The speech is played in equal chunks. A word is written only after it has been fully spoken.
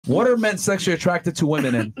What are men sexually attracted to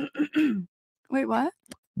women in? Wait, what?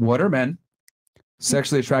 What are men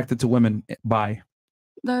sexually attracted to women by?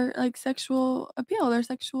 Their like sexual appeal, their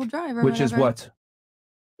sexual drive, or Which is what?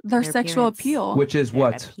 Their sexual appeal. Which is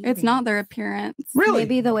what? It's not their appearance. Really?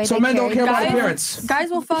 Maybe the way So they men don't carry care about themselves. appearance. Guys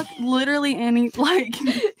will fuck literally any like.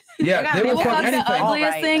 Yeah, they will fuck anything. the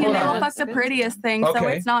ugliest thing, and they will fuck the prettiest thing. So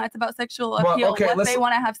Okay. it's not. It's about sexual Well, appeal. okay, What let's- they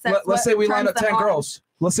want to have sex. Let's say we what lined up turns 10 them on. girls.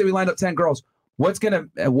 Let's say we lined up 10 girls. What's gonna?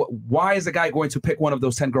 Why is a guy going to pick one of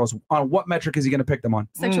those 10 girls? On what metric is he gonna pick them on?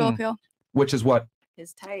 Sexual appeal. Which is what?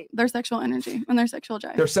 His type. Their sexual energy and their sexual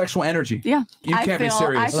drive. Their sexual energy. Yeah. You I can't be feel-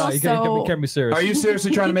 serious. I feel You can't be serious. Are you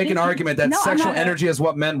seriously trying to make an argument that No, I'm sexual not. energy is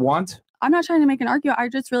what men want? I'm not trying to make an argument. I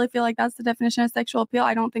just really feel like that's the definition of sexual appeal.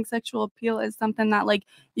 I don't think sexual appeal is something that like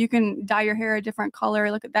you can dye your hair a different color.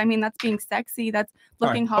 Look at, I mean, that's being sexy. That's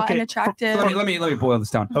looking hot and attractive. Let me boil this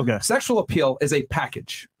down. Okay. Sexual appeal is a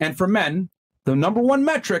package, and for men, the number one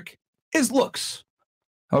metric is looks.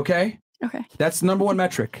 Okay. Okay. That's the number one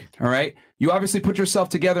metric. All right. You obviously put yourself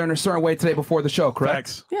together in a certain way today before the show, correct?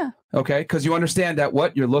 Facts. Yeah. Okay. Because you understand that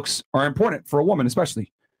what your looks are important for a woman,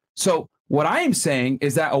 especially. So what I am saying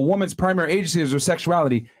is that a woman's primary agency is her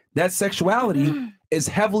sexuality. That sexuality is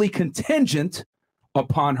heavily contingent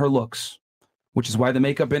upon her looks, which is why the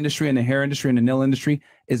makeup industry and the hair industry and the nail industry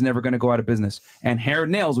is never going to go out of business. And hair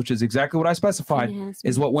and nails, which is exactly what I specified,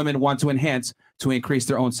 is what women want to enhance to increase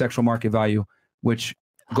their own sexual market value, which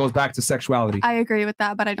goes back to sexuality. I agree with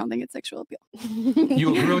that, but I don't think it's sexual appeal.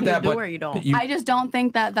 You agree with that, but or you don't? I just don't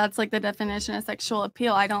think that that's like the definition of sexual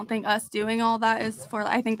appeal. I don't think us doing all that is for.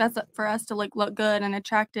 I think that's for us to like look good and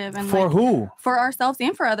attractive and For like, who? For ourselves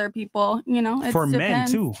and for other people. You know, it For men,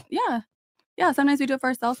 depends. too. Yeah, yeah. Sometimes we do it for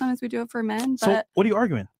ourselves. Sometimes we do it for men. But So what are you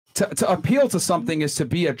arguing? to appeal to something is to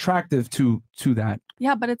be attractive to that.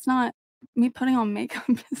 yeah, but it's not me putting on makeup.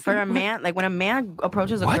 For a man, like when a man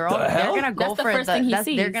approaches a What girl, the they're hell? gonna go That's the for first thing he they're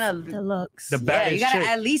sees. gonna The looks. The yeah, baddest you gotta chick.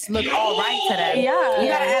 at least look all right to them. Yeah. You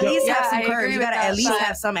gotta at least have Yeah, some I curves. agree You with gotta that, at least but-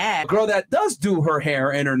 have some A abs. girl that does do her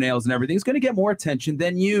hair and her nails and everything is going to get more attention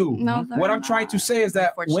than you. No, What I'm trying to say is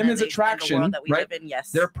that women's Unfortunately, in the attraction, world that we right? live in,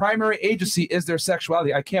 yes. Their primary agency is their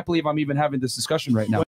sexuality. I can't believe I'm even having this discussion right now.